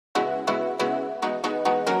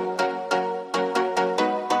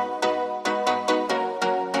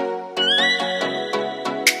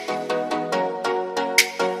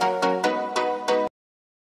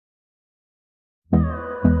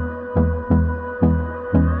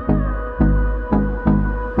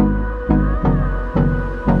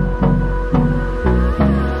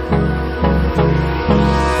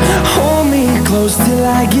close till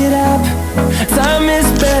I get up. Time is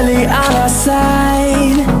barely on our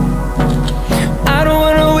side. I don't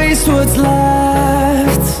wanna waste what's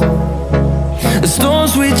left. The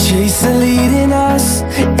storms we chase are leading us,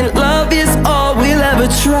 and love is all we'll ever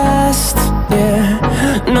trust. Yeah,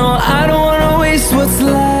 no, I don't wanna waste what's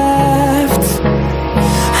left.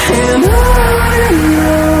 And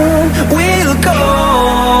on we'll go,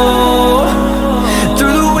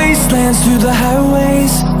 through the wastelands, through the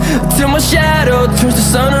highways, till my shadow turns to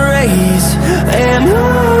sun rays. And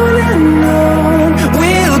on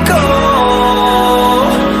we'll go,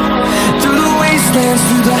 through the wastelands,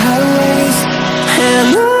 through the highways,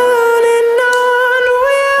 and on.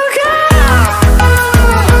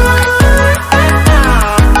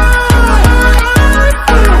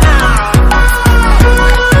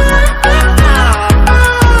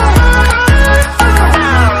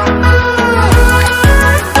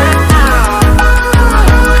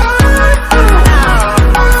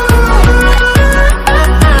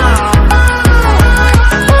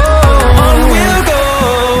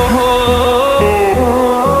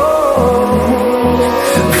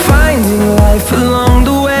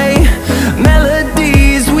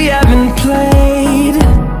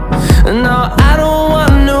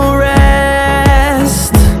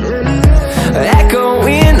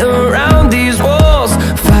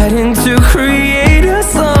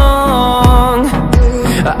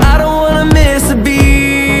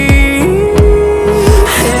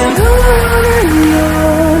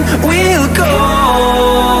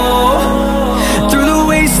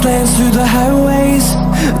 Through the highways,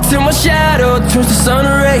 till my shadow turns to sun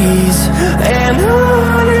rays. And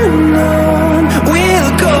on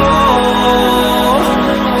we'll go,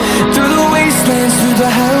 through the wastelands, through the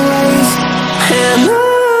highways, and on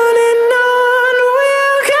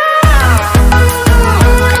we'll go.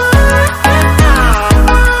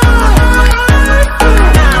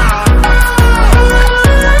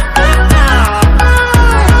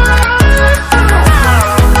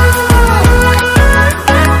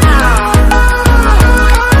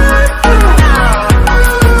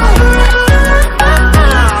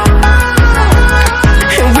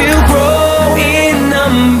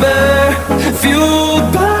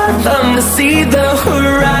 See the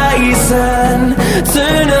horizon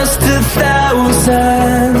turn us to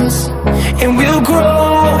thousands, and we'll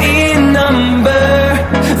grow in number,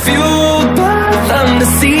 fueled by them. To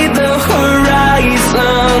see the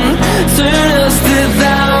horizon turn us to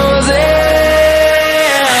thousands,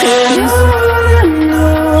 and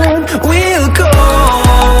on we'll go,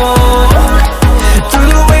 through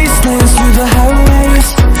the wastelands, through the highways,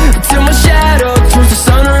 till my shadow turns to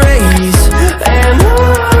sun rays. And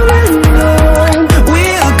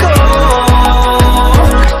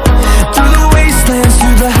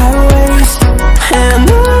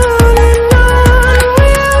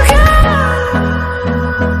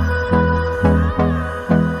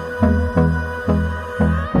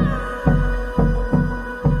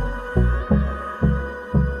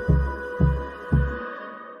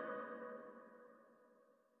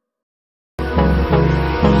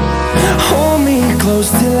close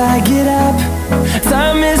till I get up.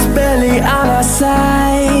 Time is barely on our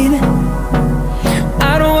side.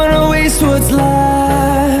 I don't wanna waste what's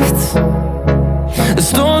left. The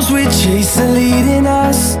storms we chase are leading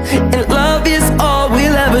us, and love is all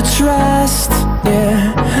we'll ever trust.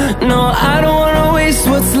 Yeah, no, I don't wanna waste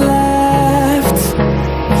what's left.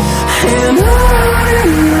 And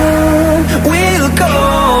on we'll go,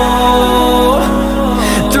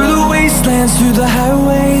 through the wastelands, through the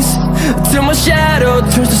highways, till my shadow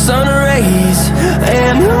turns to sun rays.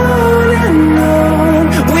 And on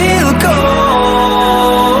we'll go,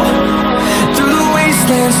 through the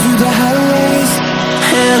wastelands, through the highways,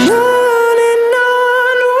 and on.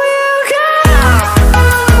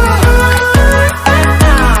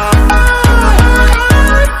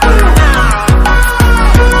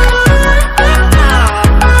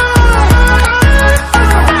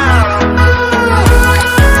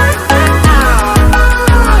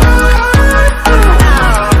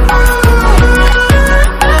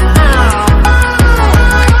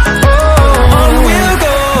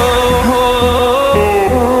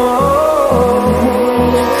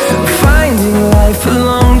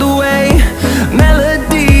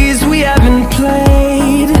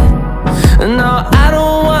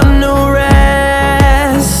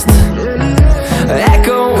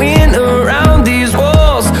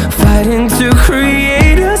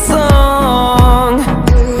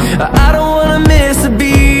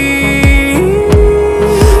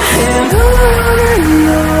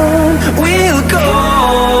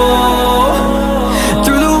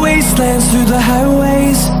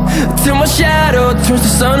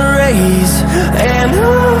 towards the sun rays, and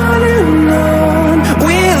on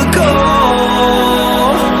we'll go,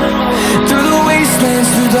 through the wastelands,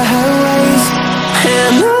 through the highways,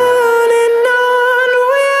 and on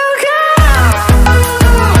we'll go.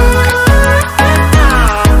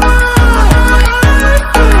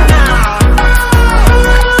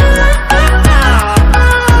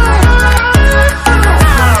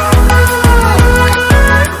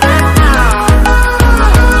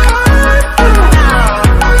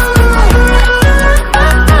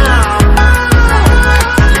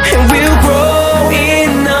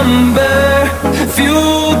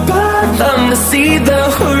 See the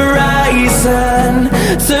horizon,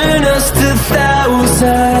 turn us to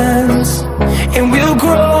thousands, and we'll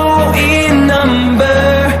grow in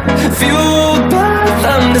number, fueled by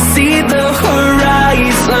them. To see the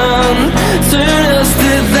horizon, turn us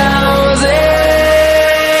to thousands,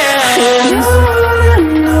 and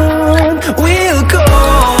on we'll go,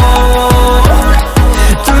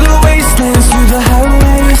 through the wastelands, through the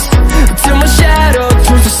highways, till my shadow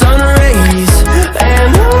turns to sun rays,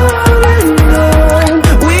 and on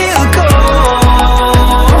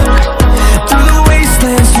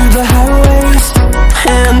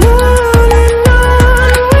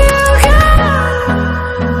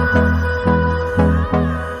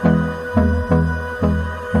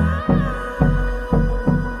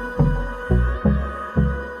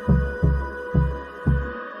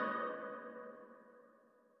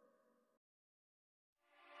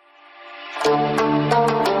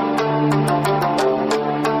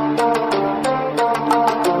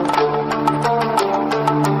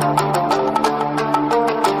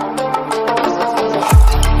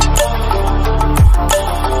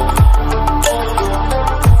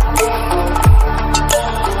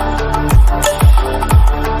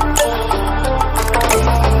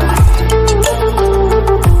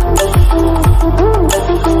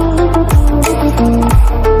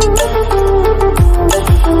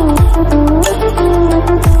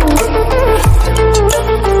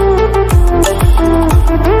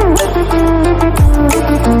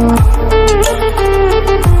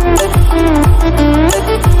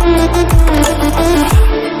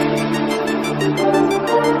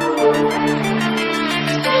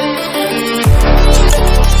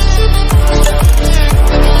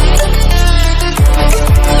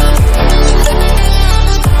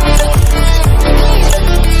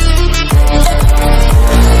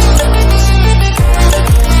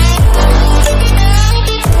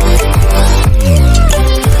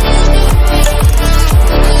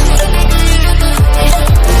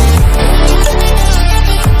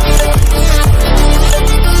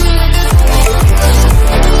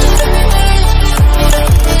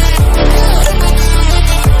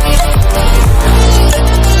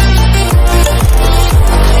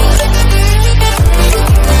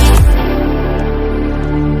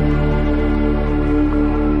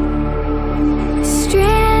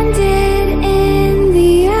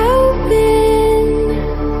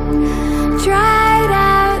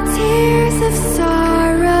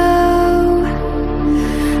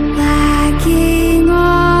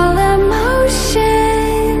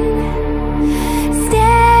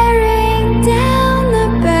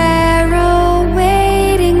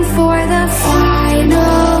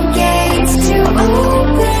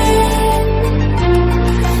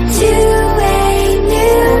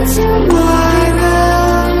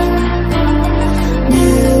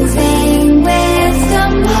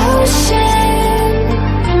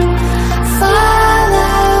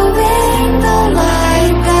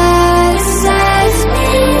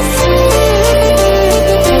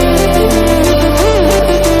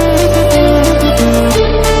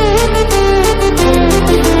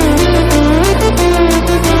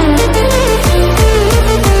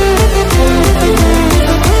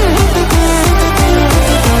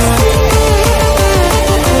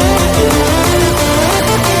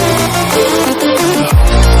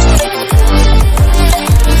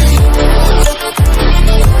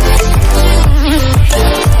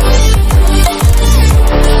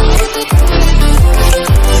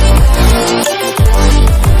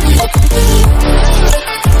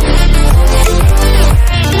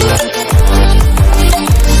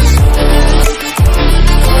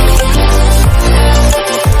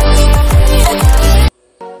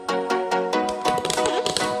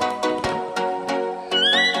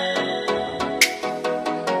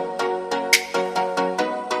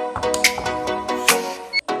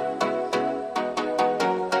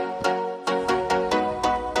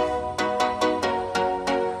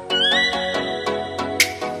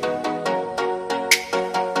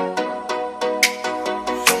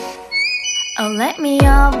Oh, let me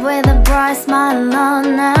up with a bright smile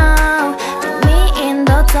on now. Meet me in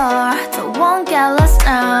the dark, so won't get lost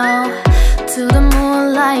now. To the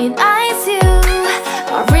moonlight, eyes you,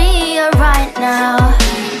 Maria right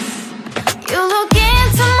now.